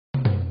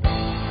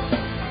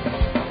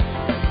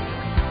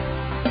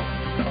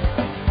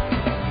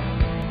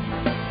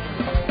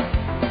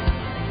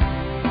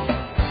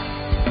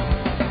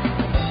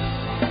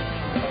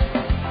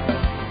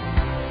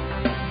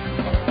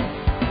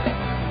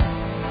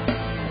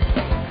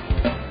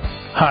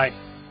Hi,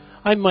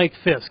 I'm Mike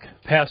Fisk,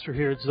 pastor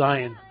here at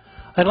Zion.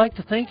 I'd like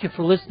to thank you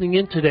for listening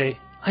in today.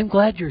 I'm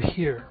glad you're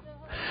here.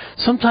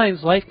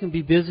 Sometimes life can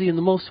be busy and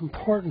the most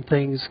important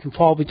things can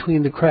fall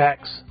between the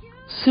cracks.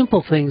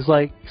 Simple things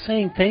like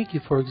saying thank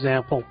you, for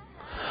example.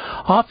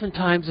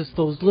 Oftentimes it's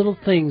those little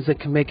things that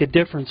can make a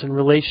difference in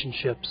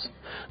relationships.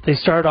 They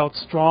start out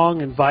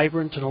strong and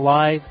vibrant and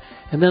alive,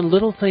 and then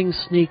little things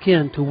sneak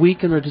in to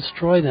weaken or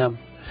destroy them.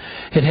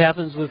 It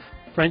happens with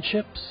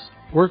friendships,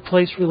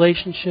 workplace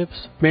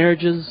relationships,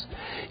 marriages,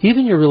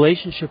 even your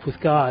relationship with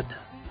God.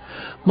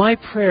 My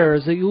prayer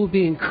is that you will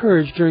be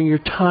encouraged during your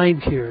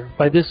time here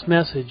by this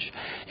message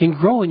and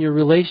grow in your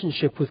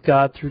relationship with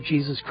God through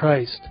Jesus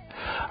Christ,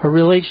 a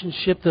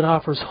relationship that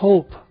offers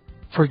hope,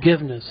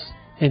 forgiveness,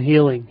 and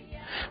healing.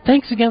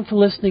 Thanks again for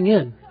listening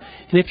in,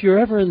 and if you're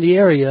ever in the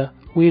area,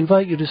 we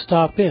invite you to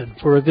stop in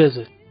for a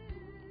visit.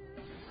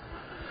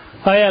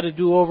 I had a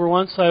do-over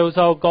once. I was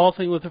out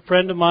golfing with a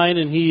friend of mine,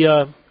 and he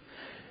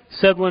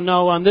said, well,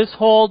 no, on this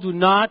hole, do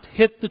not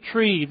hit the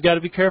tree. You've got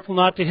to be careful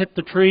not to hit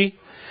the tree.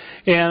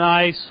 And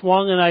I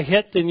swung and I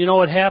hit, and you know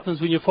what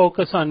happens when you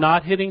focus on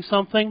not hitting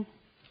something?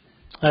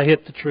 I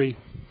hit the tree.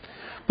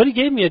 But he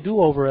gave me a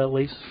do-over at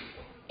least.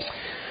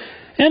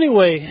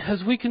 Anyway,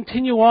 as we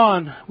continue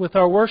on with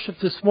our worship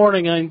this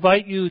morning, I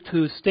invite you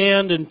to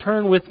stand and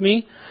turn with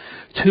me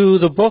to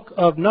the book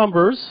of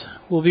Numbers.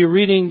 We'll be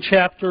reading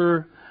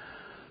chapter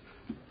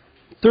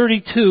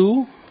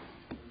 32,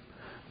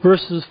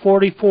 verses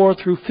 44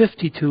 through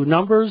 52.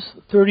 Numbers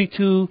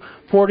 32,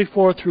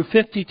 44 through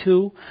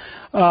 52.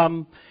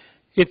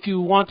 If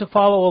you want to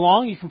follow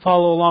along, you can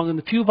follow along in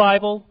the Pew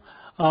Bible.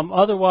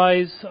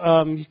 Otherwise,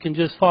 you can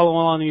just follow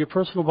along in your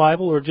personal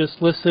Bible or just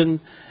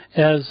listen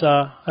as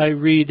I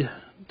read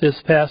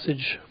this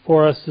passage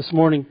for us this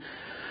morning.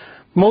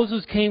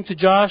 Moses came to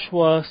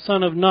Joshua,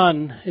 son of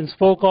Nun, and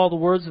spoke all the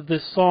words of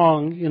this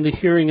song in the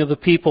hearing of the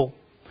people.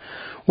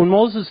 When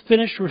Moses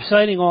finished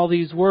reciting all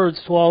these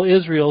words to all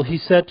Israel, he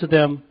said to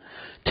them,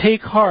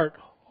 "Take heart,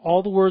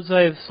 all the words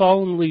I have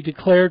solemnly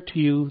declared to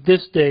you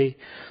this day,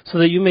 so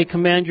that you may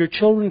command your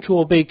children to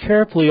obey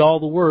carefully all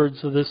the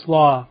words of this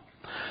law.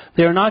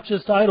 They are not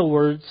just idle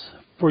words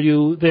for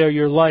you, they are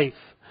your life.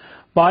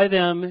 By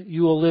them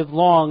you will live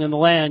long in the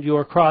land you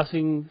are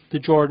crossing the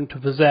Jordan to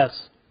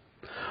possess."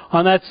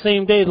 On that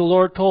same day the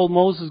Lord told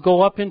Moses,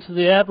 "Go up into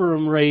the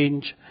Abiram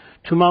range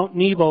to Mount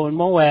Nebo in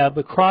Moab,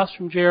 across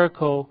from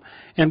Jericho,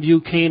 and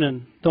view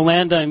Canaan, the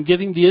land I am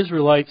giving the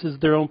Israelites as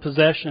their own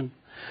possession.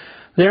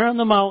 There on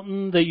the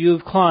mountain that you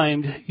have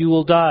climbed, you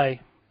will die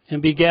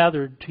and be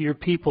gathered to your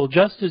people,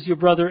 just as your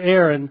brother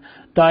Aaron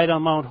died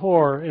on Mount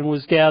Hor and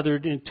was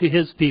gathered to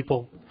his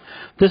people.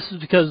 This is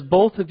because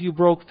both of you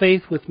broke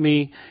faith with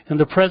me in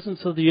the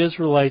presence of the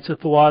Israelites at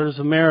the waters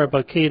of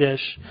Meribah,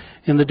 Kadesh,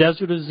 in the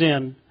desert of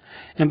Zin,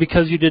 and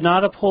because you did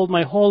not uphold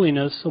my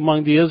holiness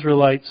among the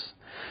Israelites.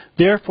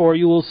 Therefore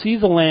you will see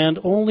the land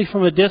only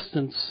from a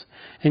distance,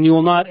 and you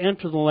will not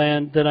enter the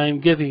land that I am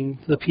giving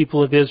the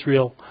people of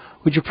Israel."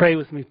 Would you pray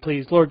with me,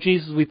 please? Lord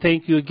Jesus, we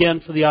thank you again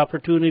for the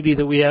opportunity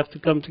that we have to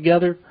come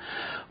together.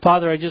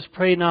 Father, I just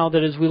pray now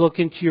that as we look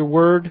into your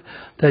word,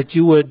 that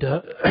you would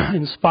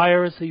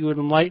inspire us, that you would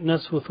enlighten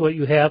us with what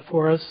you have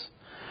for us.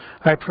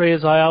 I pray,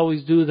 as I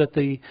always do, that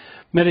the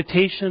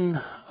meditation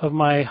of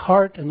my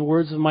heart and the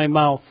words of my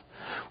mouth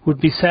would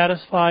be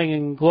satisfying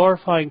and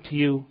glorifying to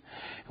you,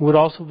 and would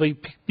also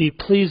be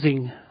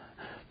pleasing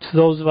to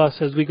those of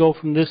us as we go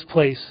from this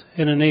place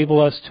and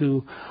enable us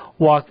to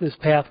walk this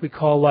path we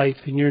call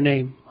life in your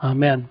name.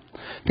 Amen.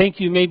 Thank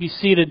you. You may be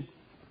seated.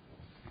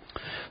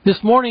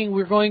 This morning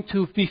we're going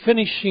to be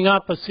finishing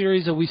up a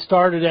series that we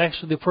started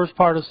actually the first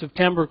part of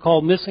September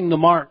called Missing the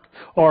Mark,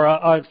 or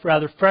a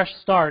rather fresh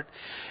start.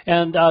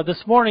 And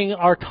this morning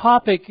our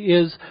topic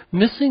is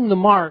missing the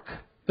mark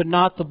but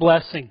not the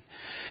blessing.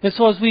 And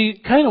so as we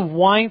kind of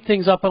wind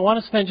things up, I want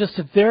to spend just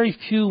a very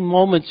few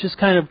moments just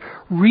kind of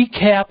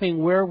recapping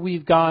where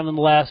we've gone in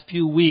the last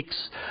few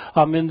weeks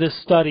in this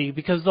study.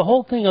 Because the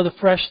whole thing of the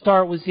fresh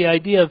start was the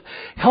idea of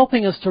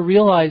helping us to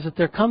realize that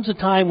there comes a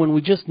time when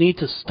we just need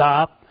to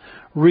stop,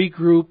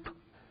 regroup,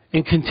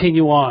 and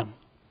continue on.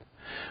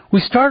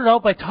 We started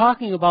out by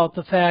talking about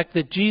the fact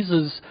that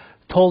Jesus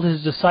told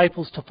his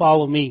disciples to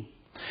follow me.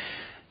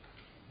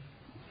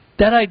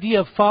 That idea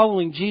of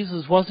following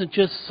Jesus wasn't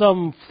just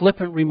some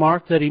flippant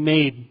remark that he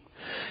made.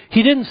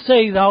 He didn't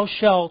say, "Thou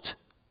shalt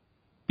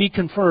be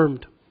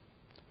confirmed."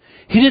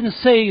 He didn't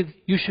say,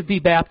 "You should be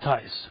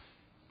baptized."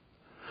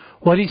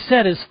 What he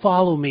said is,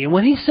 "Follow me." And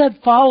when he said,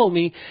 "Follow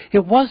me,"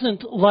 it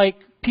wasn't like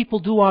people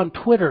do on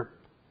Twitter.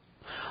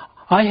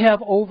 I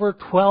have over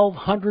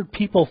 1,200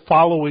 people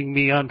following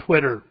me on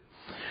Twitter,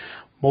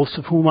 most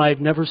of whom I've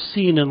never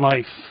seen in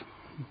life,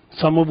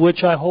 some of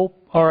which I hope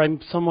I'm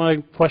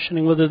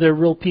questioning whether they're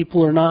real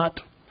people or not.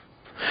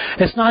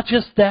 It's not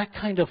just that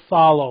kind of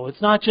follow.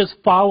 It's not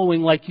just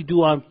following like you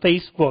do on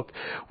Facebook,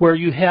 where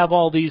you have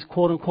all these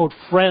quote-unquote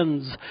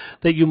friends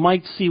that you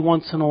might see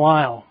once in a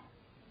while.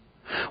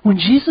 When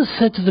Jesus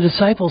said to the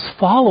disciples,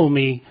 "Follow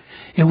me,"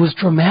 it was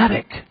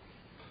dramatic.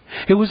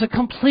 It was a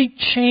complete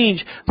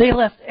change. They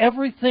left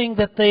everything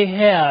that they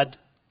had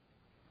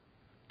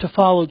to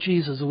follow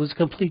Jesus. It was a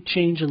complete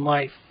change in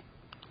life.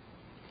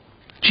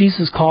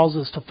 Jesus calls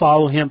us to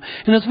follow him.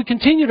 And as we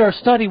continued our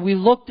study, we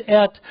looked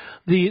at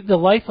the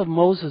life of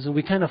Moses, and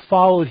we kind of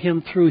followed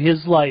him through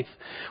his life.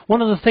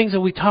 One of the things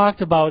that we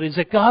talked about is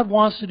that God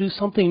wants to do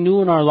something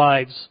new in our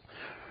lives.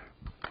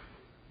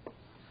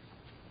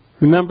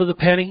 Remember the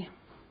penny?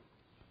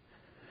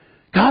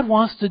 God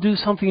wants to do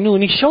something new,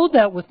 and he showed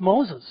that with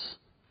Moses.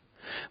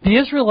 The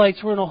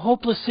Israelites were in a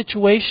hopeless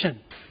situation.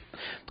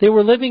 They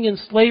were living in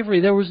slavery.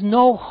 There was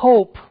no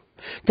hope.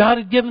 God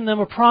had given them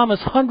a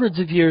promise hundreds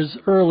of years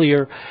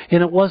earlier,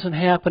 and it wasn't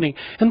happening.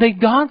 And they'd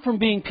gone from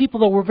being people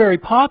that were very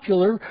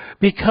popular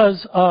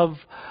because of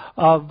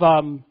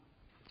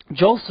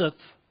Joseph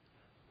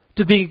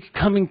to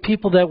becoming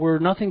people that were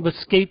nothing but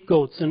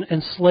scapegoats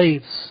and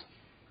slaves.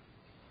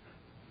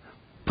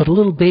 But a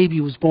little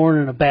baby was born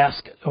in a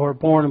basket, or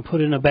born and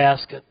put in a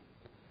basket.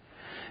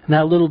 And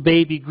that little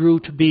baby grew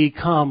to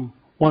become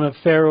one of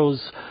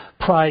Pharaoh's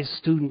prize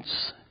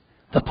students,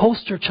 the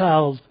poster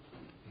child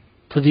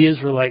for the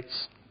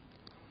Israelites.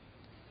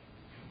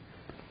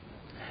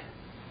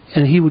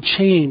 And he would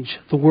change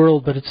the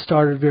world, but it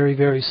started very,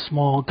 very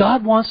small.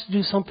 God wants to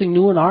do something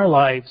new in our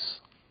lives.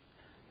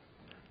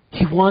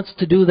 He wants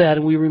to do that,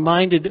 and we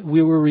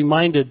were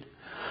reminded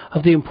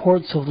of the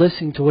importance of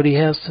listening to what he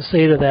has to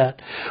say to that.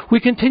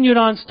 We continued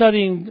on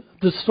studying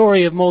the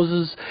story of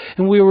Moses,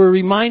 and we were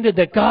reminded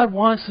that God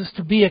wants us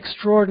to be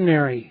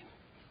extraordinary.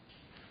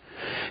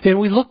 And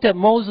we looked at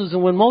Moses,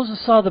 and when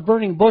Moses saw the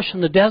burning bush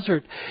in the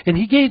desert, and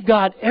he gave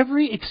God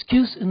every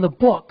excuse in the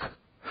book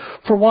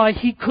for why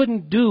he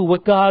couldn't do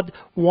what God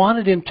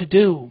wanted him to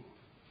do.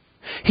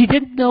 He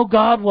didn't know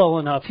God well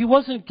enough. He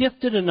wasn't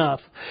gifted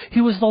enough.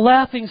 He was the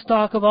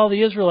laughingstock of all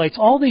the Israelites.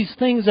 All these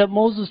things that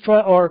Moses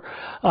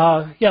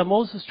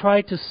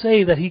tried to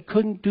say that he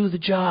couldn't do the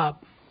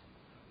job.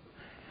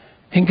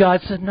 And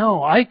God said,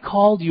 no, I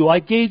called you. I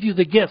gave you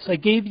the gifts. I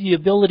gave you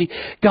the ability.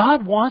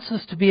 God wants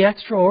us to be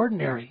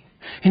extraordinary.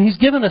 And he's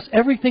given us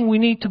everything we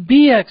need to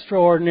be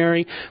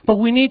extraordinary, but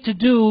we need to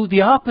do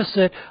the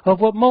opposite of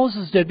what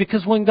Moses did.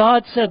 Because when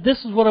God said,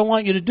 this is what I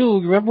want you to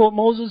do, remember what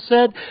Moses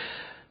said?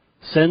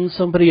 Send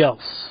somebody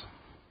else.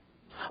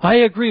 I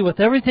agree with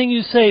everything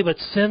you say, but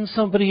send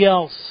somebody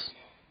else.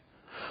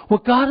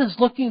 What God is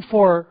looking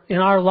for in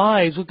our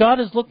lives, what God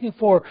is looking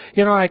for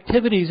in our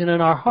activities and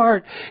in our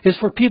heart, is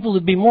for people to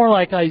be more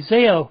like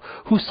Isaiah,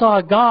 who saw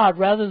God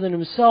rather than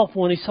himself.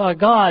 When he saw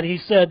God, he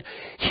said,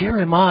 here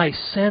am I,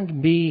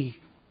 send me.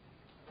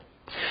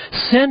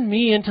 Send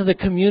me into the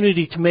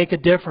community to make a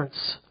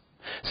difference.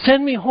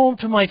 Send me home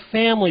to my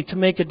family to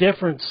make a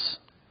difference.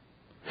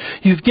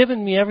 You've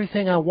given me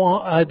everything I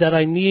want, that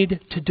I need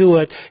to do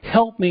it.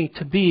 Help me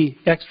to be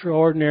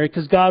extraordinary,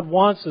 because God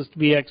wants us to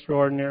be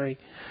extraordinary.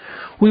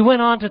 We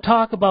went on to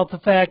talk about the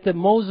fact that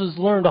Moses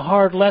learned a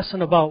hard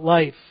lesson about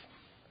life.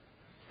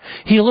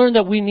 He learned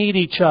that we need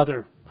each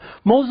other.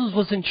 Moses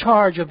was in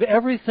charge of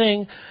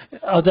everything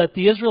that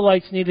the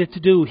Israelites needed to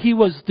do. He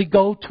was the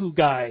go-to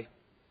guy.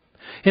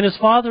 And his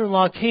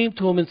father-in-law came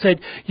to him and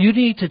said, you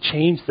need to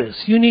change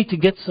this. You need to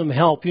get some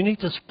help. You need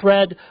to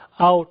spread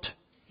out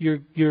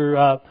your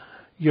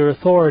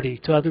authority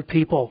to other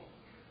people.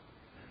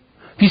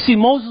 You see,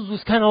 Moses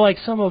was kind of like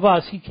some of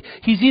us.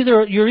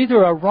 You're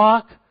either a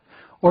rock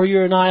or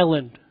you're an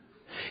island.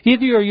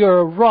 Either you're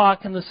a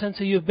rock in the sense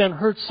that you've been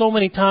hurt so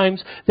many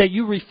times that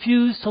you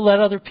refuse to let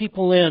other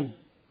people in.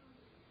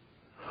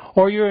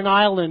 Or you're an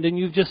island and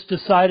you've just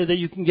decided that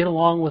you can get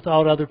along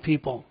without other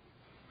people.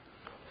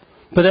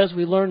 But as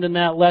we learned in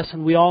that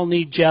lesson, we all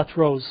need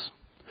Jethros.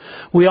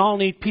 We all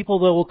need people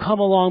that will come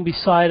along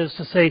beside us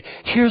to say,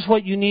 here's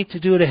what you need to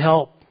do to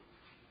help.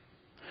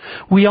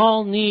 We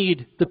all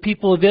need the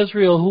people of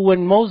Israel who,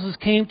 when Moses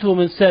came to them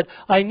and said,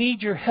 I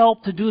need your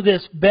help to do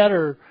this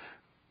better,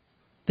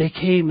 they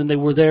came and they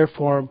were there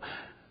for him.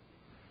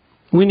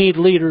 We need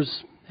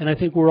leaders, and I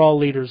think we're all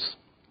leaders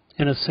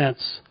in a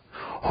sense,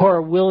 who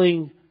are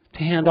willing to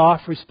hand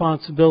off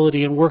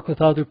responsibility and work with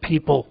other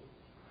people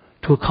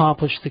to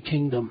accomplish the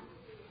kingdom.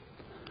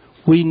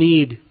 We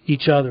need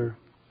each other.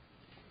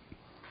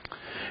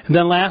 And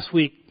then last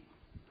week,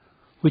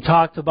 we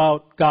talked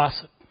about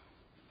gossip.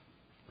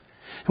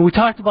 And we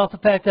talked about the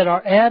fact that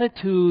our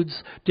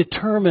attitudes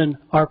determine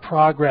our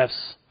progress.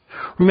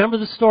 Remember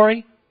the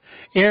story?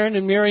 Aaron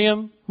and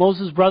Miriam,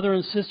 Moses' brother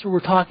and sister, were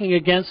talking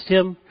against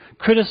him,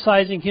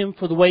 criticizing him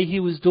for the way he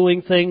was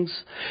doing things.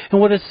 And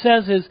what it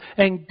says is,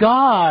 and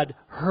God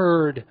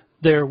heard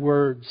their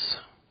words.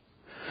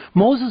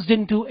 Moses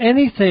didn't do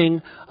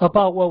anything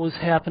about what was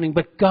happening,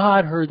 but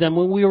God heard them.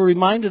 When we were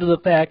reminded of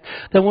the fact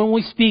that when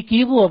we speak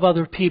evil of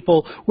other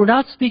people, we're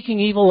not speaking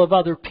evil of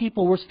other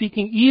people, we're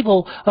speaking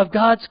evil of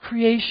God's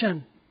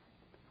creation.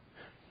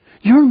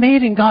 You're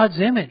made in God's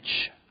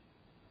image.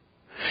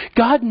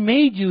 God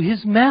made you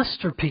His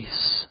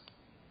masterpiece.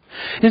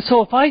 And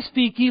so if I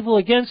speak evil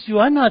against you,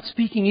 I'm not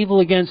speaking evil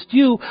against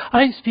you,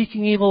 I'm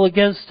speaking evil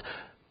against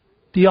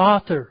the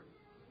author,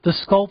 the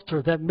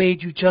sculptor that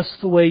made you just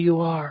the way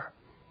you are.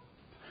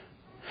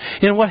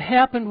 And what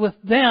happened with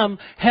them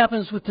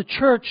happens with the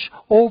church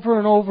over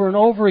and over and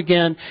over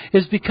again,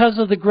 is because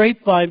of the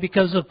grapevine,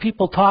 because of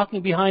people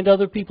talking behind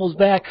other people's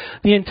back,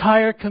 the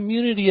entire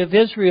community of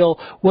Israel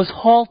was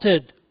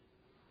halted.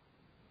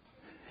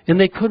 And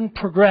they couldn't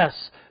progress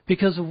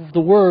because of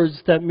the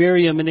words that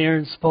Miriam and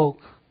Aaron spoke.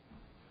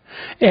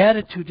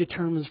 Attitude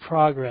determines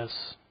progress.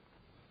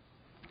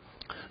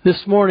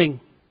 This morning,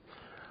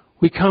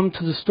 we come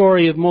to the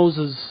story of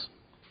Moses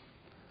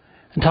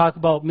and talk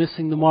about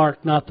missing the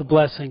mark, not the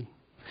blessing.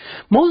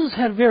 Moses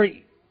had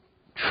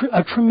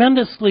a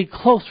tremendously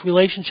close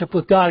relationship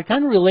with God, a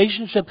kind of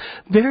relationship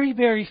very,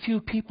 very few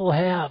people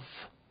have.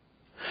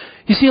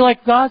 You see,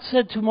 like God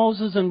said to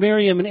Moses and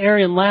Miriam and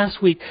Aaron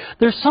last week,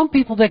 there's some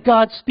people that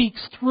God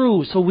speaks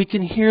through so we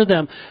can hear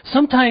them.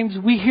 Sometimes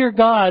we hear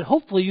God,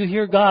 hopefully you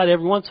hear God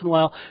every once in a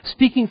while,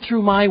 speaking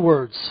through my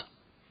words.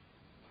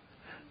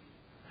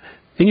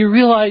 And you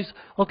realize,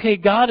 okay,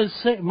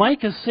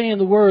 Mike is saying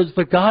the words,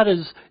 but God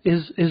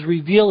is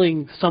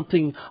revealing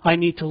something I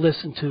need to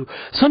listen to.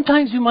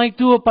 Sometimes you might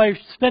do it by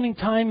spending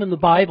time in the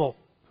Bible,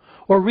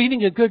 or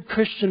reading a good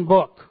Christian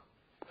book,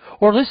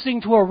 or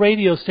listening to a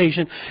radio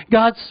station.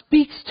 God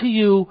speaks to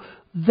you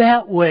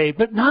that way,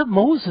 but not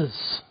Moses.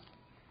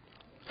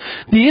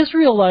 The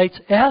Israelites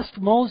asked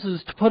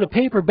Moses to put a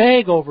paper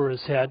bag over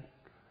his head.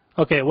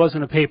 Okay, it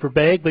wasn't a paper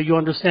bag, but you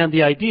understand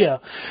the idea.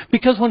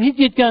 Because when he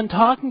get done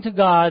talking to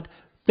God,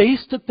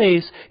 face to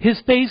face, his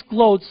face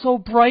glowed so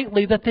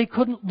brightly that they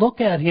couldn't look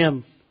at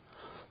him.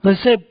 They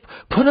said,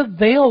 put a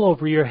veil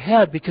over your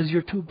head because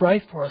you're too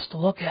bright for us to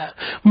look at.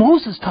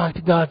 Moses talked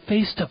to God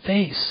face to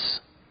face.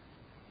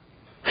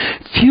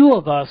 Few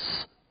of us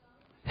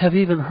have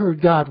even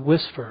heard God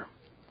whisper.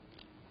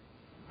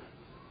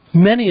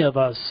 Many of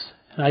us,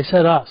 and I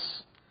said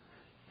us,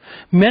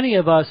 many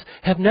of us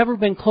have never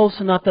been close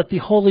enough that the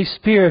Holy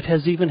Spirit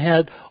has even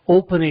had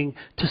opening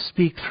to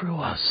speak through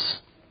us.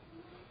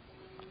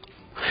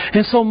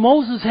 And so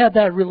Moses had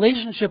that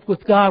relationship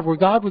with God where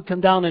God would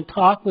come down and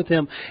talk with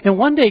him. And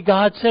one day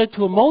God said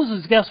to him,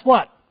 Moses, guess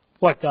what?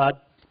 What, God?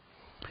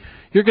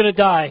 You're going to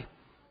die.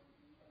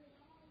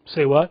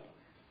 Say what?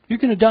 You're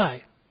going to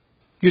die.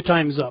 Your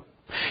time is up.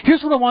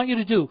 Here's what I want you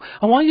to do.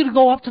 I want you to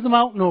go up to the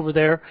mountain over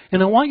there,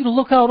 and I want you to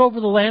look out over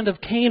the land of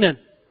Canaan.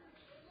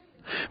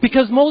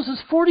 Because Moses,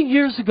 40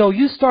 years ago,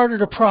 you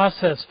started a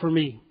process for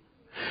me.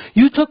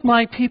 You took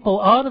my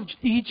people out of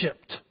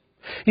Egypt,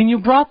 and you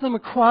brought them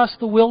across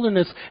the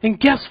wilderness. And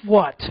guess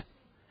what?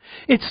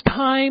 It's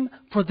time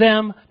for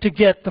them to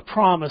get the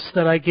promise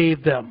that I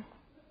gave them.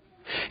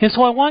 And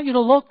so I want you to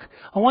look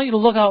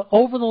out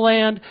over the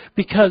land,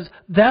 because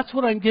that's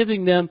what I'm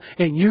giving them,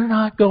 and you're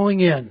not going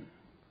in.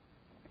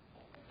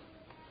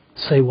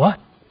 Say what?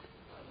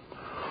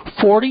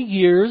 40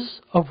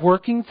 years of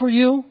working for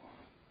you?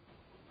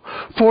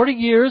 40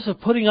 years of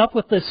putting up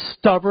with this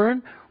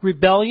stubborn,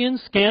 rebellion,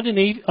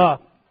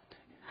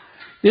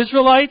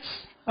 Israelites?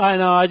 I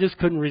know, I just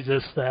couldn't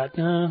resist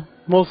that.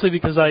 Mostly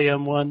because I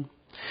am one.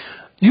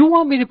 You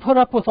want me to put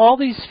up with all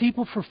these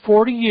people for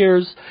 40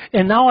 years,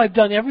 and now I've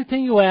done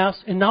everything you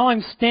asked, and now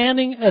I'm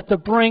standing at the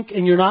brink,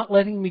 and you're not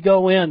letting me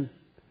go in.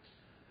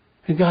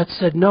 And God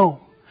said,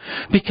 no.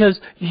 Because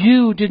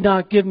you did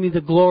not give me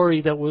the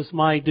glory that was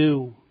my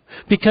due.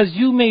 Because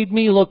you made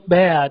me look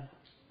bad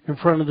in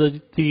front of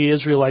the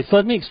Israelites.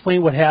 Let me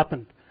explain what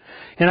happened.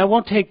 And I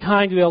won't take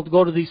time to be able to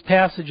go to these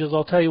passages.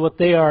 I'll tell you what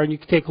they are, and you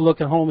can take a look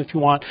at home if you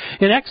want.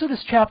 In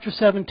Exodus chapter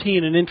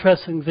 17, an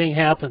interesting thing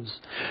happens.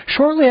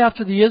 Shortly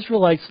after the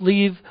Israelites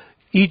leave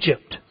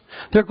Egypt,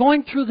 they're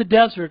going through the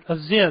desert of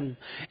Zin,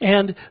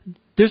 and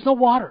there's no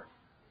water.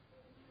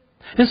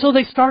 And so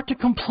they start to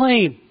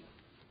complain.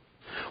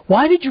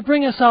 Why did you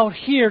bring us out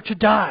here to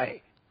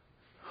die?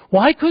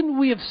 Why couldn't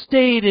we have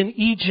stayed in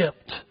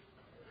Egypt?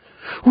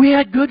 We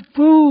had good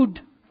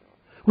food.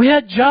 We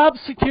had job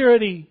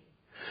security.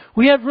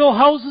 We had real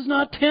houses,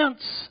 not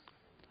tents.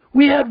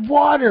 We had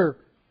water.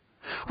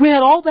 We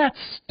had all that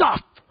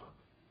stuff.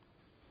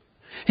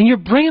 And you're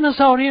bringing us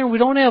out here and we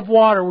don't have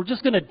water. We're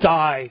just going to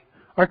die.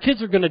 Our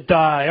kids are going to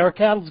die. Our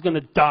cattle's going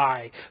to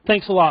die.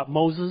 Thanks a lot,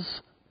 Moses.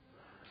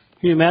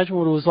 Can you imagine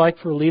what it was like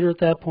for a leader at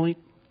that point?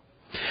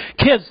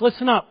 Kids,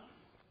 listen up.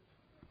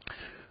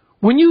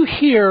 When you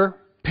hear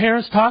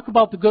parents talk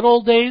about the good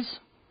old days,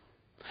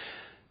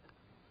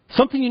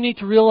 something you need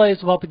to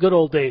realize about the good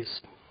old days.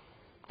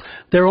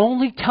 They're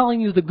only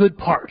telling you the good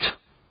part.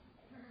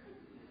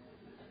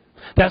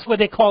 That's why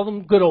they call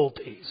them good old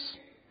days.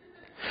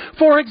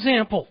 For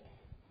example,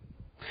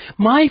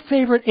 my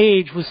favorite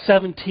age was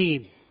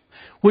 17,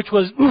 which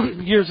was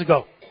years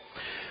ago.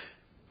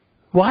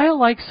 Why I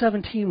liked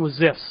 17 was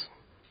this.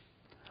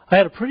 I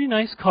had a pretty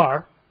nice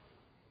car.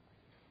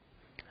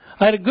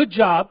 I had a good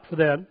job for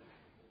then.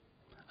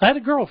 I had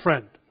a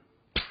girlfriend.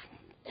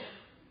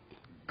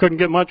 Couldn't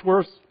get much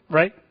worse,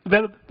 right?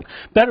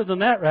 Better than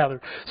that, rather.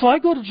 So I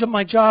go to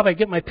my job, I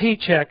get my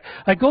paycheck,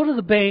 I go to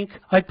the bank,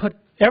 I put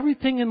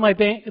everything in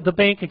the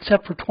bank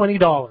except for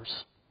 $20.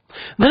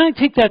 Then I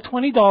take that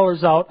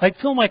 $20 out, I'd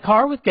fill my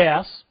car with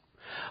gas,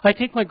 I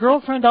take my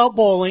girlfriend out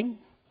bowling,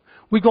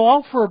 we go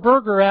out for a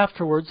burger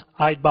afterwards,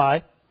 I'd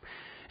buy,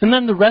 And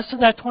then the rest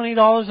of that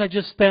 $20 I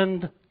just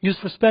use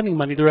for spending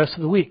money the rest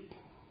of the week.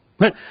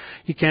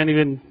 You can't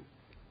even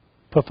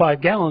put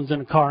 5 gallons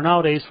in a car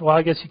nowadays. Well,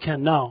 I guess you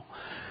can now.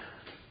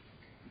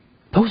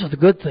 Those are the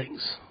good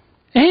things.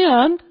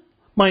 And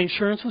my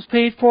insurance was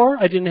paid for.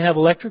 I didn't have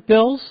electric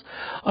bills.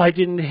 I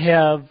didn't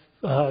have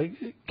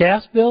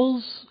gas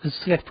bills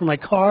except for my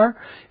car.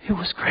 It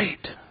was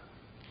great.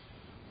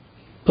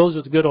 Those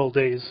are the good old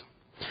days.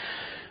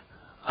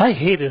 I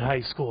hated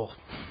high school.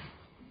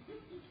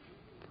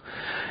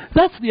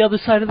 That's the other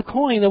side of the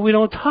coin that we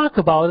don't talk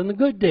about in the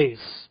good days.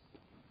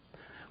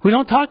 We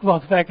don't talk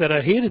about the fact that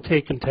I hated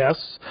taking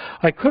tests.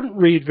 I couldn't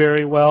read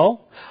very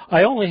well.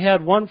 I only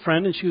had one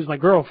friend, and she was my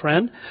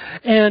girlfriend.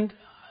 And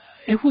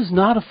it was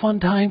not a fun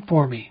time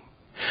for me.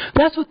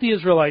 That's what the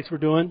Israelites were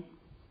doing.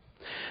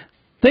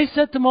 They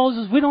said to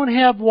Moses, we don't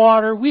have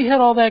water. We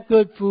had all that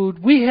good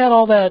food. We had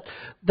all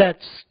that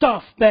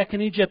stuff back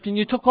in Egypt, and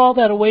you took all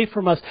that away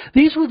from us.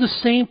 These were the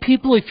same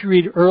people, if you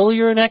read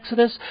earlier in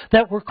Exodus,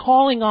 that were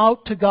calling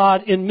out to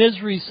God in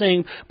misery,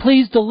 saying,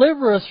 please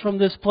deliver us from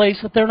this place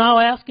that they're now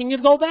asking you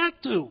to go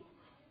back to.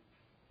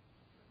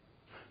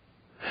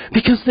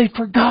 Because they'd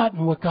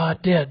forgotten what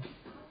God did.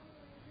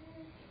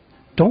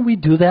 Don't we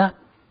do that?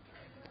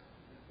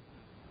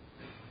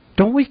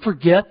 Don't we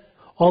forget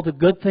all the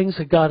good things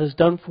that God has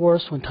done for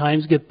us when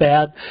times get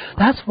bad?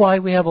 That's why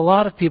we have a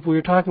lot of people, we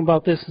were talking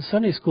about this in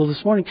Sunday school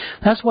this morning,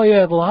 that's why you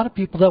have a lot of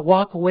people that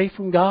walk away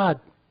from God.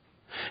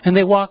 And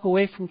they walk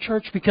away from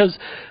church because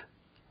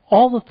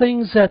all the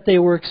things that they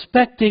were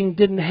expecting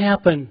didn't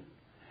happen.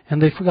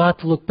 And they forgot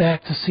to look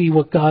back to see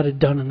what God had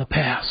done in the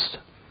past.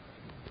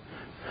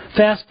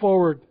 Fast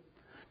forward,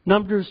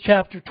 Numbers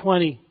chapter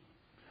 20.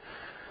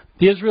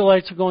 The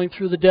Israelites are going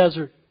through the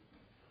desert.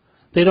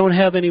 They don't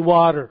have any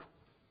water.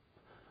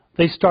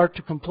 They start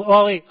to complain.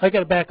 Oh, wait, I got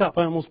to back up.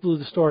 I almost blew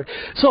the story.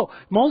 So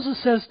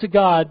Moses says to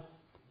God,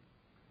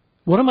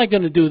 what am I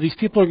going to do? These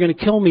people are going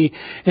to kill me.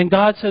 And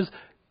God says,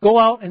 go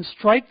out and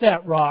strike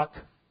that rock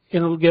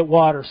and it'll get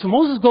water. So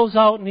Moses goes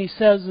out and he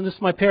says, and this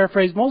is my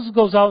paraphrase, Moses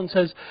goes out and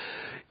says,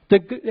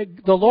 the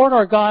Lord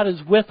our God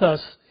is with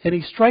us. And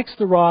he strikes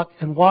the rock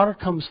and water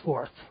comes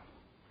forth.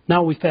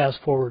 Now we fast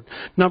forward.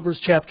 Numbers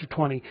chapter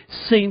 20.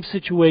 Same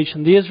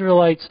situation. The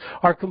Israelites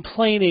are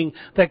complaining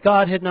that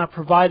God had not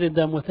provided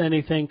them with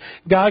anything.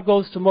 God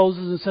goes to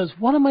Moses and says,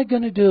 what am I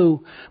going to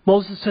do?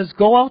 Moses says,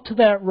 go out to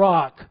that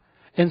rock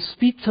and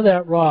speak to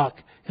that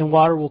rock and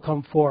water will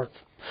come forth.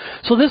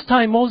 So this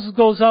time Moses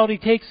goes out, he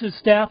takes his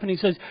staff and he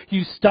says,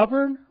 you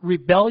stubborn,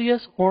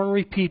 rebellious,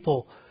 ornery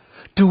people,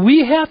 do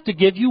we have to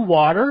give you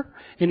water?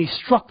 And he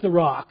struck the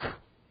rock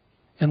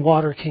and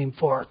water came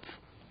forth.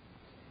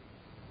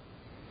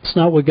 It's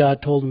not what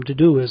God told him to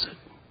do, is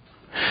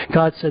it?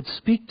 God said,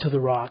 speak to the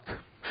rock.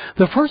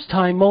 The first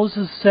time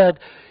Moses said,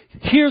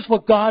 here's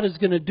what God is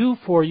going to do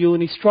for you,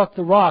 and he struck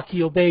the rock.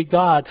 He obeyed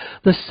God.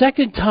 The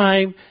second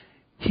time,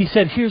 he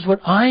said, here's what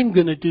I'm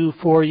going to do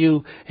for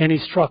you, and he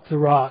struck the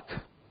rock.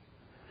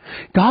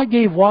 God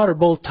gave water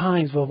both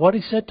times, but what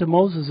he said to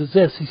Moses is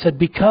this. He said,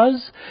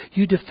 because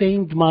you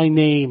defamed my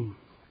name,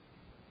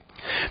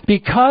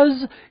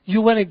 because you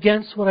went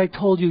against what I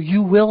told you,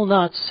 you will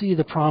not see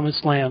the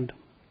promised land.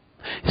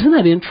 Isn't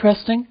that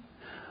interesting?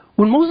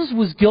 When Moses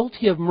was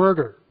guilty of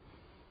murder,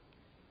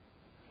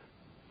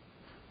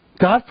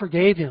 God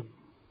forgave him.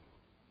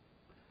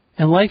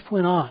 And life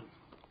went on.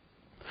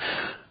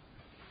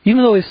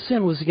 Even though his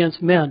sin was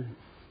against men.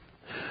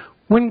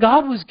 When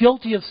God was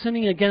guilty of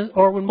sinning against,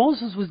 or when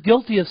Moses was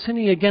guilty of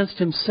sinning against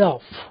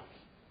himself,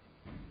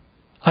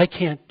 I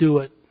can't do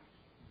it.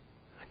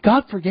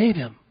 God forgave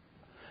him.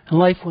 And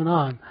life went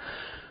on.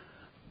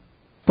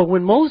 But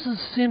when Moses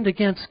sinned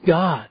against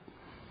God,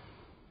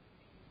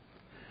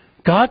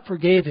 God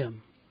forgave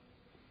him,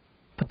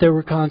 but there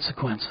were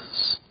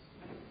consequences.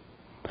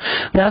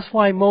 That's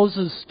why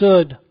Moses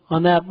stood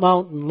on that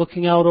mountain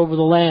looking out over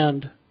the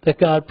land that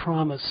God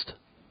promised.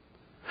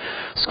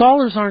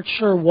 Scholars aren't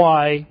sure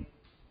why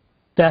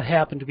that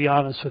happened, to be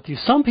honest with you.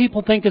 Some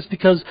people think it's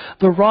because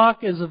the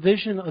rock is a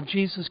vision of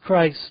Jesus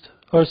Christ,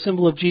 or a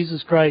symbol of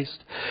Jesus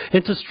Christ.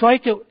 And to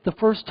strike it the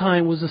first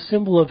time was a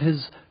symbol of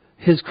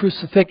his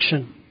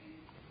crucifixion.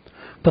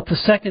 But the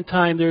second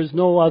time, there's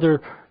no other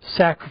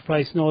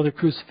sacrifice, no other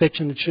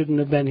crucifixion that shouldn't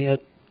have been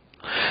hit.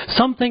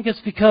 Some think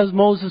it's because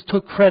Moses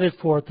took credit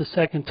for it the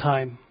second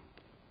time.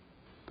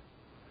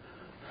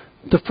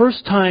 The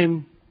first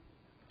time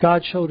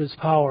God showed his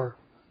power,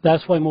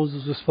 that's why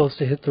Moses was supposed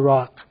to hit the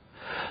rock.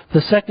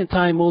 The second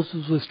time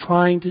Moses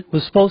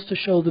was supposed to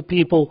show the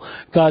people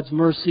God's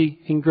mercy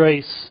and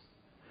grace.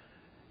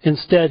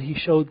 Instead, he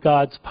showed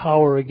God's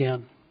power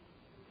again.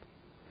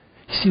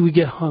 You see, we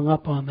get hung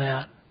up on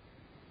that.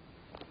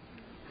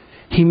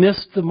 He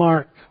missed the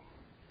mark.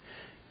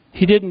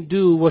 He didn't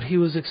do what he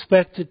was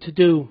expected to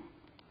do.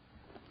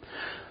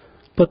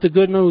 But the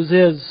good news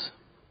is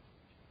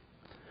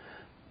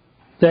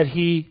that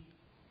he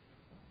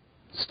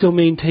still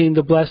maintained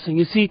the blessing.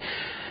 You see,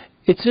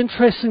 it's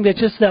interesting that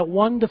just that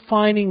one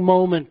defining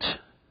moment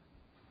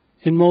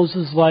in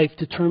Moses' life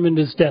determined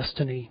his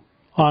destiny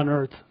on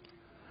earth.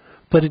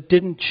 But it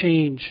didn't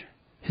change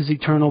His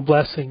eternal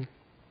blessing.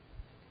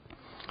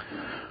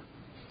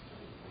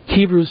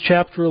 Hebrews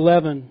chapter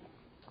 11.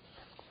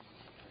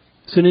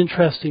 It's an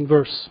interesting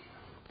verse.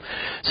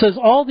 It says,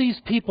 all these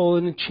people,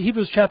 and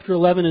Hebrews chapter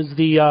 11 is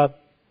the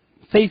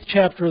faith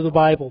chapter of the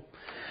Bible.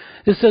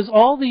 It says,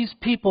 all these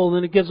people,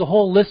 and it gives a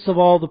whole list of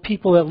all the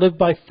people that lived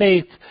by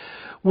faith.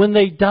 When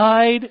they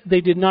died, they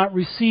did not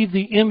receive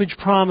the image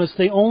promised.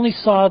 They only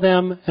saw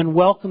them and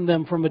welcomed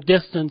them from a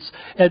distance,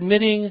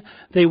 admitting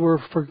they were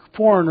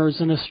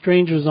foreigners and as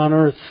strangers on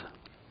earth.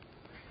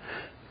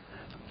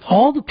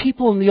 All the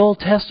people in the Old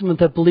Testament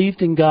that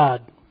believed in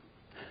God,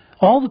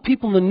 all the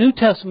people in the New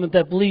Testament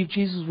that believed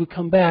Jesus would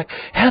come back,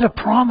 had a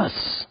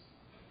promise.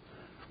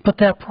 But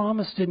that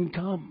promise didn't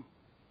come.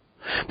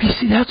 But you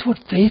see, that's what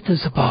faith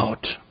is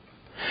about.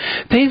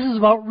 Faith is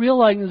about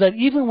realizing that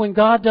even when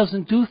God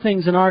doesn't do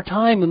things in our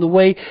time in the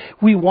way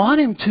we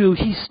want Him to,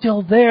 He's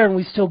still there and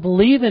we still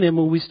believe in Him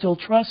and we still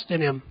trust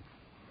in Him.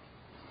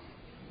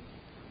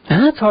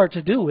 And that's hard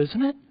to do,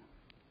 isn't it?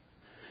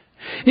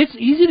 It's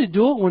easy to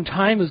do it when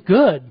time is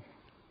good.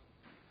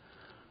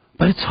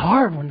 But it's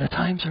hard when the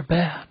times are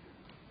bad.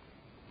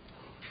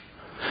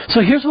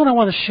 So here's what I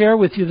want to share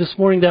with you this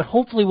morning that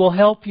hopefully will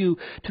help you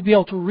to be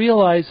able to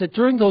realize that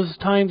during those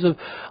times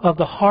of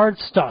the hard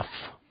stuff,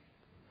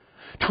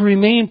 to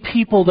remain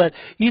people that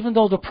even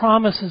though the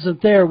promise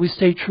isn't there, we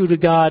stay true to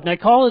God. And I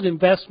call it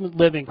investment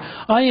living.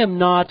 I am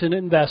not an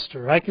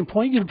investor. I can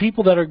point you to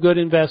people that are good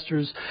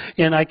investors,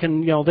 and I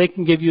can, they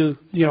can give you,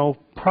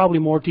 probably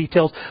more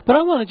details. But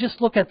I want to just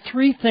look at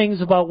 3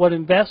 things about what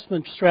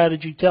investment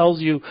strategy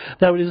tells you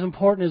that is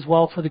important as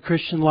well for the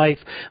Christian life.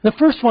 The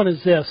first one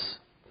is this.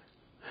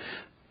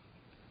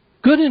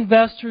 Good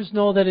investors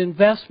know that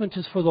investment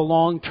is for the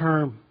long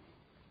term.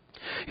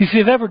 If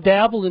you've ever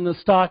dabbled in the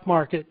stock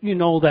market, you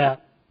know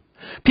that.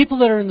 People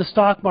that are in the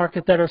stock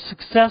market that are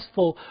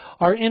successful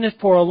are in it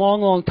for a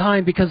long, long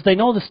time because they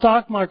know the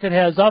stock market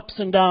has ups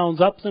and downs,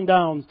 ups and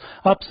downs,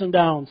 ups and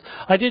downs.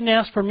 I didn't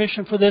ask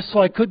permission for this,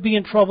 so I could be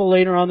in trouble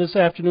later on this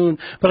afternoon,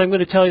 but I'm going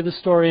to tell you the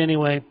story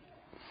anyway.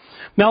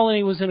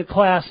 Melanie was in a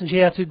class and she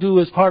had to do,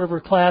 as part of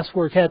her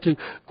classwork, had to,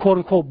 quote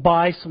unquote,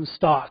 buy some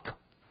stock.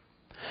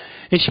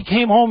 And she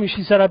came home and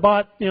she said, I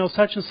bought,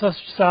 such and such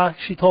stock,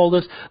 she told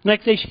us. The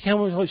next day she came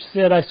home and she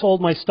said, I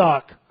sold my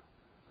stock.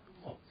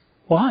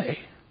 Why?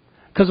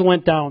 Because it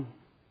went down.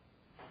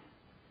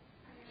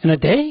 In a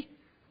day?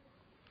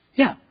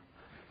 Yeah.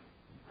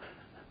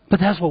 But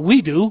that's what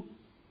we do.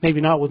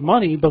 Maybe not with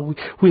money, but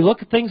we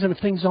look at things and if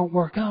things don't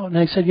work out. And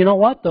I said, you know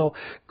what though?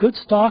 Good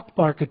stock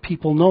market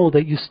people know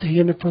that you stay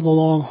in it for the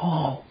long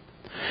haul.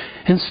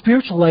 In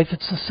spiritual life,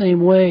 it's the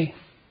same way.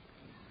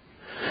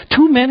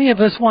 Too many of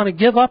us want to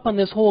give up on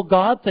this whole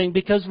God thing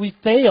because we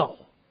fail.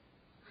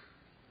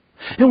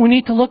 And we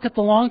need to look at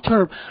the long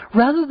term.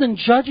 Rather than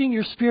judging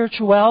your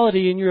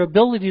spirituality and your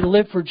ability to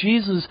live for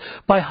Jesus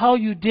by how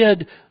you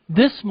did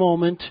this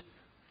moment,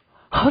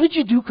 how did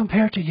you do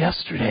compared to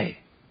yesterday?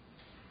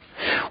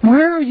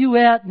 Where are you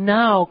at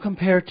now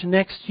compared to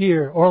next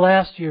year, or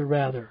last year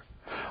rather?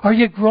 Are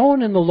you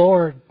growing in the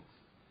Lord?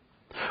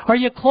 Are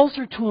you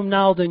closer to Him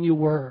now than you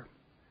were?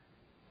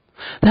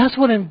 That's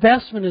what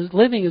investment is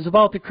living is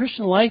about. The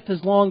Christian life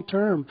is long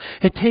term.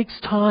 It takes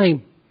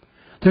time.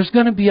 There's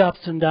going to be ups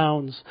and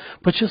downs.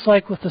 But just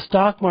like with the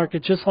stock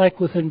market, just like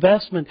with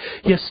investment,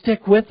 you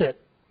stick with it.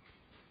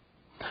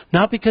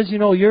 Not because you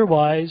know you're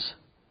wise,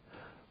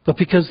 but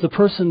because the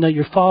person that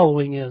you're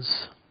following is.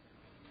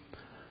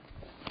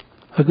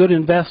 A good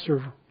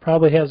investor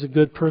probably has a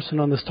good person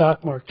on the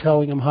stock market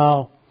telling him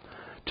how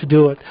to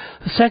do it.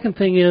 The second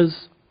thing is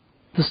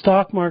the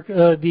stock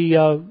market,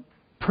 the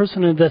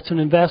person that's in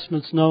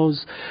investments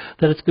knows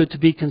that it's good to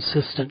be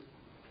consistent.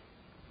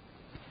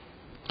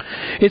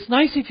 It's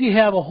nice if you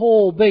have a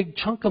whole big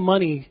chunk of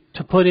money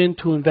to put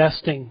into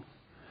investing.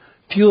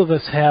 Few of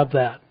us have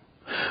that.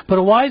 But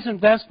a wise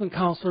investment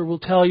counselor will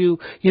tell you,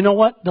 you know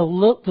what,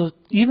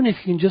 even if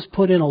you can just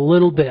put in a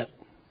little bit,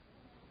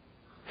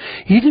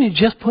 even if you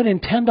just put in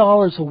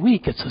 $10 a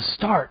week, it's a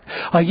start.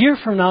 A year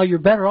from now, you're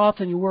better off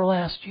than you were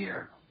last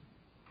year.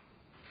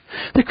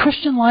 The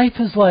Christian life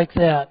is like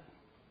that.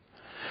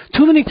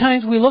 Too many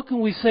times we look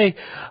and we say,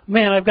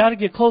 man, I've got to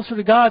get closer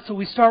to God, so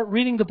we start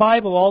reading the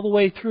Bible all the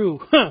way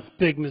through.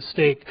 Big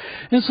mistake.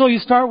 And so you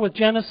start with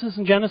Genesis,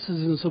 and Genesis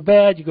isn't so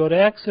bad. You go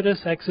to Exodus,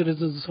 Exodus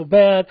isn't so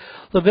bad.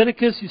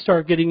 Leviticus, you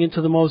start getting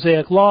into the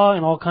Mosaic Law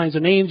and all kinds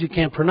of names you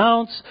can't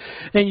pronounce.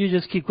 And you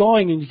just keep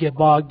going and you get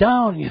bogged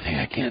down and you think,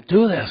 I can't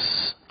do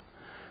this.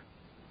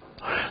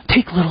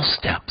 Take little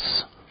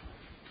steps.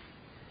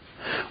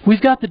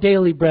 We've got the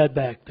daily bread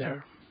back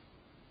there.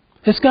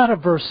 It's got a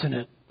verse in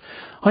it.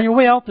 On your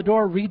way out the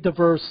door, read the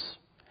verse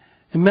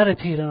and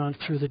meditate on it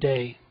through the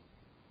day.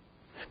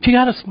 If you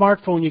got a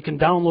smartphone, you can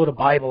download a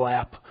Bible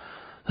app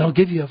that'll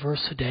give you a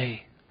verse a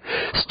day.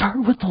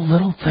 Start with the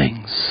little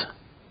things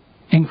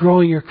in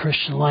growing your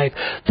Christian life.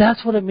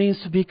 That's what it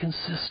means to be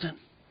consistent.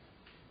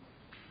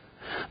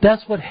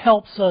 That's what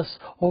helps us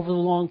over the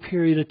long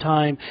period of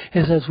time,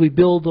 is as we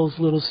build those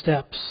little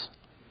steps.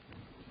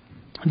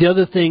 The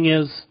other thing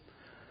is,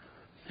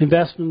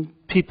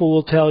 investment people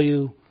will tell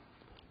you,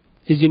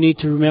 is you need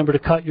to remember to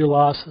cut your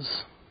losses.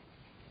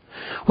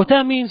 What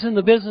that means in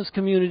the business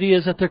community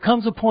is that there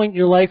comes a point in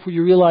your life where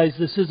you realize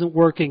this isn't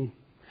working.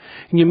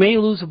 And you may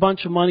lose a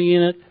bunch of money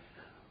in it,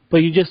 but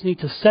you just need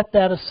to set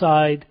that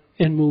aside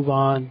and move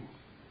on.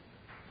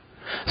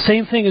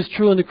 Same thing is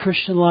true in the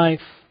Christian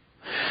life.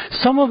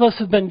 Some of us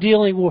have been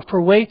dealing with,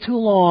 for way too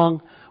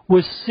long,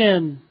 with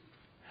sin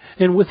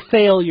and with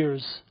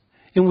failures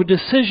and with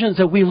decisions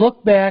that we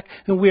look back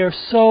and we are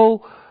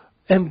so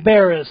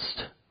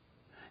embarrassed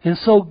and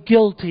so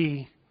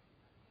guilty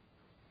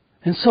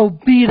and so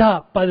beat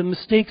up by the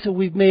mistakes that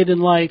we've made in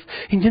life.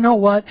 And you know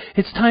what?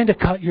 It's time to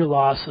cut your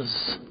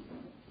losses.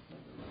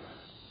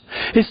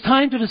 It's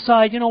time to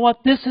decide, you know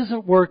what? This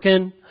isn't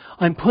working.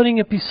 I'm putting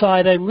it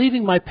beside. I'm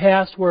leaving my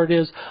past where it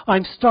is.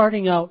 I'm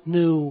starting out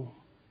new.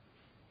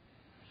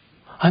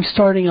 I'm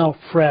starting out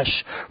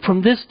fresh.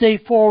 From this day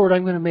forward,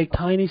 I'm going to make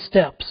tiny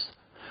steps.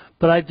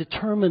 But I've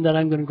determined that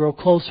I'm going to grow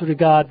closer to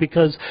God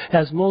because,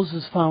 as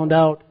Moses found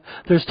out,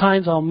 there's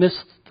times I'll miss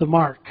the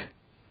mark.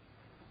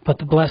 But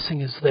the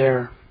blessing is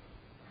there.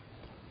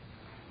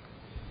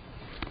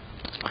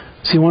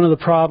 See, one of the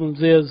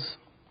problems is,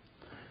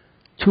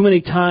 too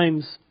many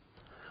times,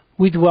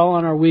 we dwell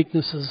on our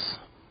weaknesses.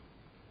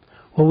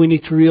 Well, we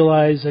need to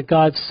realize that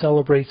God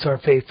celebrates our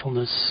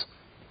faithfulness.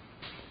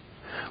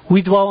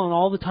 We dwell on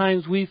all the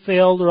times we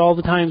failed or all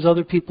the times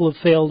other people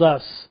have failed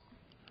us.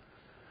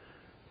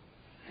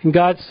 And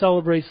God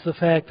celebrates the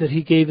fact that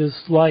He gave His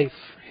life,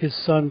 His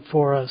Son,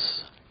 for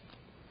us.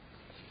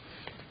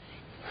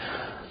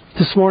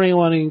 This morning I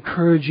want to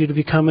encourage you to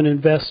become an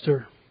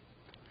investor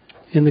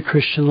in the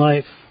Christian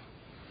life.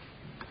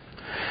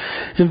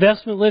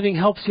 Investment living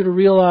helps you to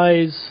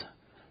realize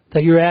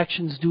that your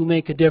actions do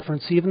make a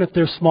difference, even if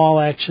they're small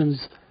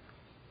actions.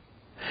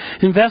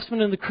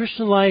 Investment in the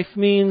Christian life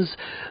means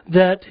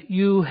that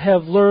you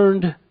have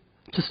learned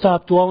to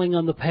stop dwelling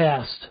on the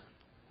past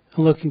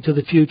and looking to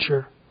the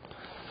future.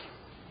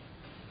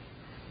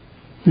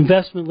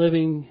 Investment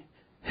living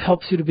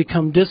helps you to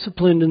become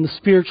disciplined in the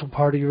spiritual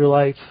part of your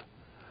life,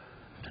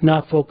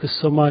 not focus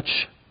so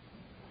much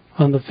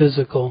on the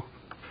physical.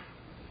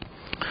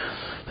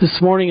 This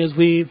morning, as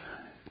we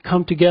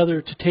come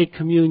together to take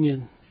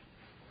communion,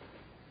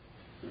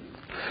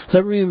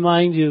 let me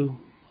remind you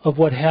of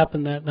what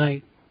happened that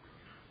night.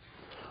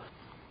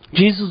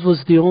 Jesus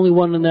was the only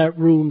one in that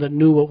room that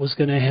knew what was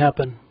going to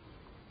happen.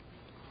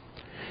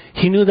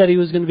 He knew that He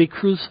was going to be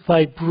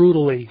crucified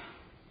brutally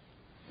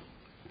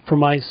for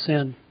my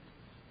sin.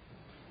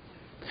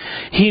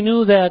 He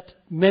knew that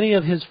many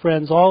of His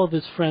friends, all of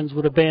His friends,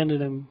 would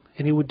abandon Him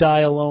and He would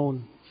die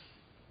alone.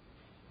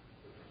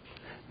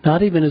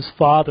 Not even His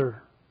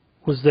Father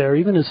was there.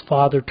 Even His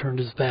Father turned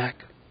His back.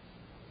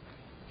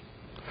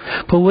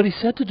 But what He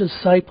said to the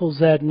disciples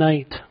that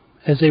night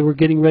as they were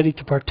getting ready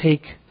to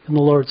partake in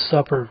the Lord's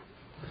Supper,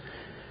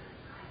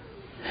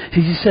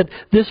 He said,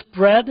 this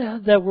bread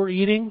that we're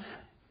eating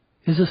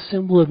is a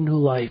symbol of new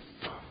life,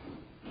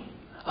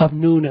 of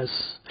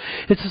newness.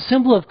 It's a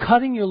symbol of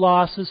cutting your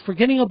losses,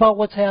 forgetting about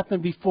what's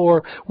happened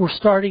before. We're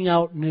starting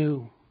out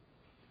new.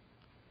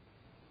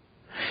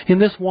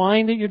 And this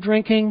wine that you're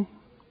drinking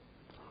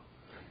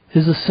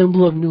is a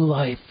symbol of new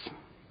life,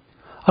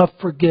 of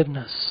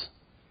forgiveness.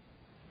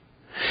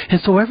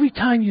 And so every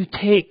time you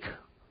take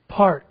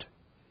part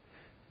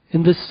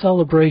in this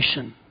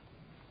celebration,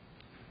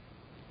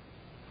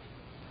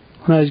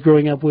 when I was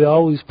growing up, we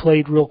always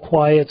played real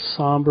quiet,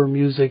 somber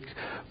music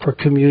for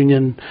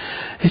communion.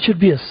 It should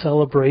be a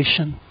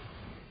celebration.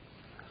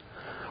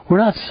 We're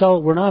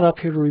not up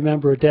here to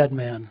remember a dead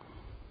man.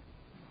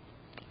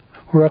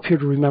 We're up here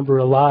to remember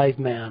a live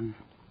man.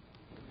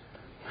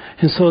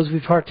 And so as we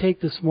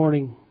partake this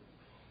morning,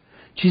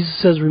 Jesus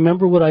says,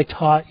 remember what I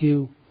taught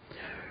you.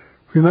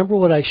 Remember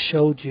what I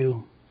showed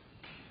you.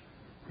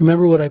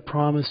 Remember what I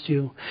promised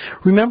you.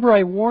 Remember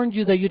I warned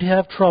you that you'd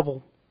have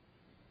trouble.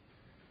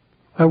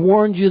 I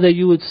warned you that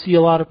you would see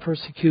a lot of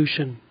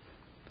persecution.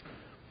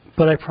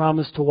 But I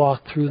promised to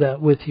walk through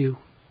that with you.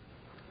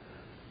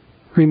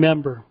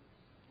 Remember.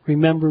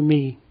 Remember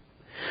me.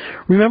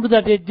 Remember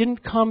that I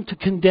didn't come to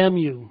condemn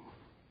you.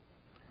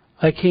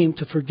 I came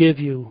to forgive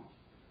you.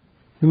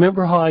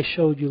 Remember how I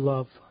showed you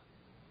love.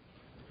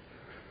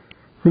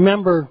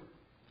 Remember,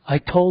 I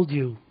told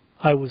you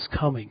I was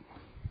coming.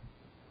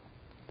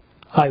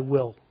 I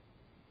will.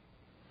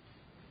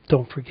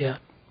 Don't forget.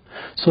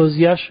 So as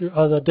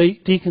the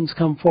deacons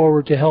come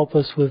forward to help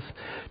us with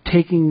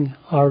taking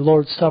our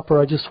Lord's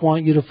Supper, I just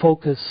want you to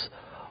focus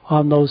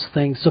on those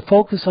things. To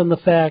focus on the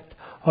fact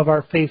of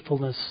our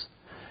faithfulness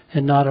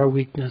and not our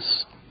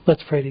weakness.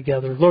 Let's pray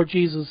together. Lord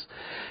Jesus,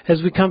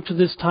 as we come to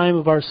this time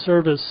of our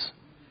service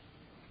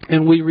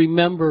and we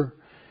remember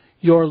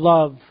your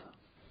love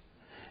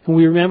and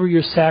we remember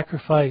your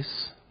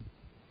sacrifice,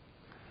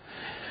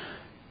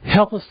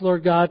 help us,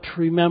 Lord God,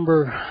 to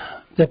remember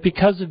that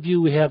because of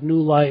you we have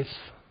new life.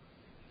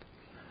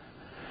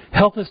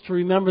 Help us to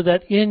remember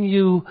that in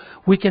you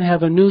we can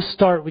have a new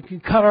start. We can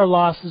cut our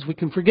losses. We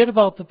can forget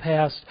about the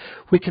past.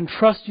 We can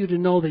trust you to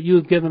know that you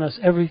have given us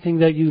everything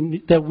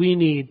that we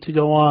need to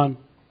go on.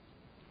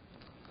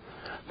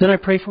 Then I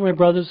pray for my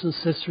brothers and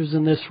sisters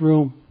in this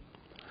room.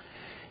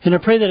 And I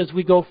pray that as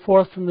we go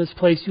forth from this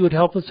place, you would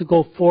help us to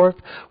go forth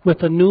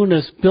with a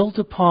newness built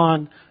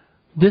upon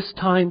this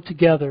time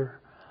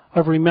together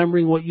of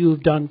remembering what you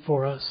have done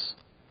for us.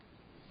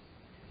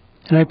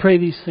 And I pray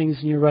these things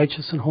in your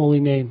righteous and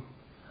holy name.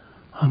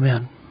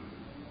 Amen.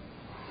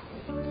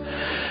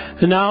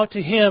 And now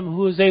to Him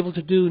who is able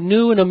to do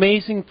new and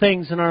amazing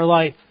things in our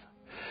life,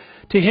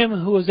 to Him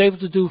who is able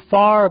to do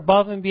far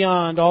above and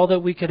beyond all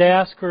that we could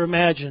ask or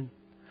imagine,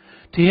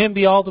 to Him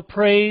be all the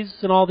praise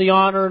and all the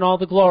honor and all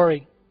the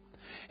glory.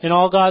 And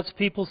all God's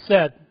people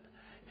said,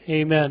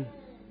 Amen.